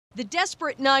The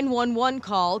desperate 911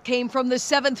 call came from the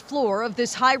 7th floor of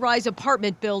this high-rise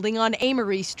apartment building on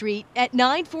Amory Street at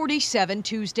 9:47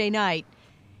 Tuesday night.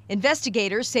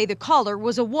 Investigators say the caller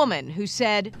was a woman who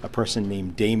said a person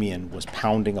named Damien was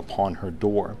pounding upon her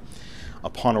door.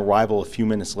 Upon arrival a few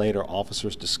minutes later,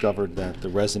 officers discovered that the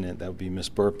resident, that would be Miss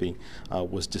Burpee,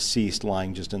 was deceased,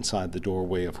 lying just inside the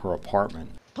doorway of her apartment.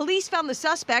 Police found the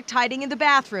suspect hiding in the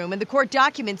bathroom, and the court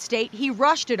documents state he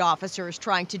rushed at officers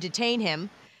trying to detain him.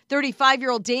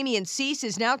 35-year-old Damien Cease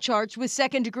is now charged with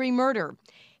second-degree murder.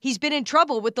 He's been in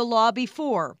trouble with the law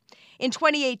before. In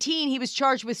 2018, he was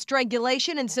charged with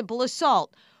strangulation and simple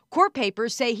assault. Court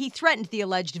papers say he threatened the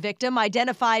alleged victim,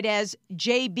 identified as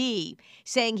JB,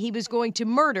 saying he was going to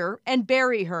murder and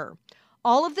bury her.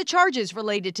 All of the charges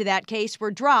related to that case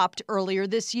were dropped earlier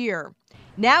this year.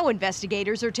 Now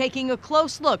investigators are taking a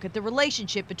close look at the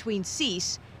relationship between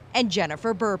Cease and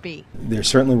Jennifer Burpee. There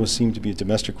certainly would seem to be a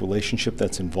domestic relationship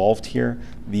that's involved here.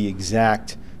 The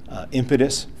exact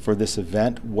impetus for this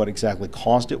event, what exactly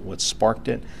caused it, what sparked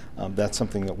it, that's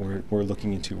something that we're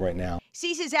looking into right now.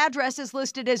 Cease's address is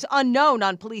listed as unknown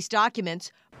on police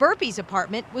documents. Burpee's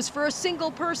apartment was for a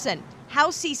single person.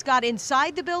 How Cease got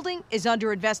inside the building is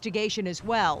under investigation as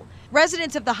well.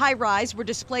 Residents of the high-rise were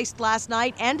displaced last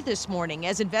night and this morning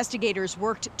as investigators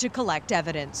worked to collect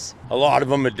evidence. A lot of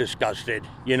them are disgusted.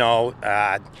 There's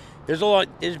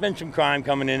been some crime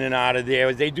coming in and out of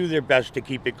there. They do their best to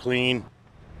keep it clean.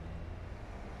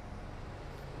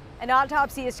 An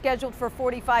autopsy is scheduled for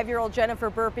 45-year-old Jennifer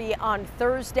Burpee on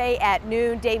Thursday at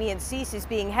noon. Damien Cease is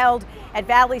being held at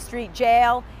Valley Street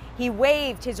Jail. He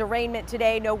waived his arraignment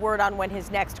today. No word on when his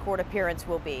next court appearance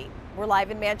will be. We're live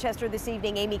in Manchester this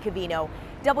evening. Amy Cavino,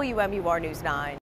 WMUR News 9.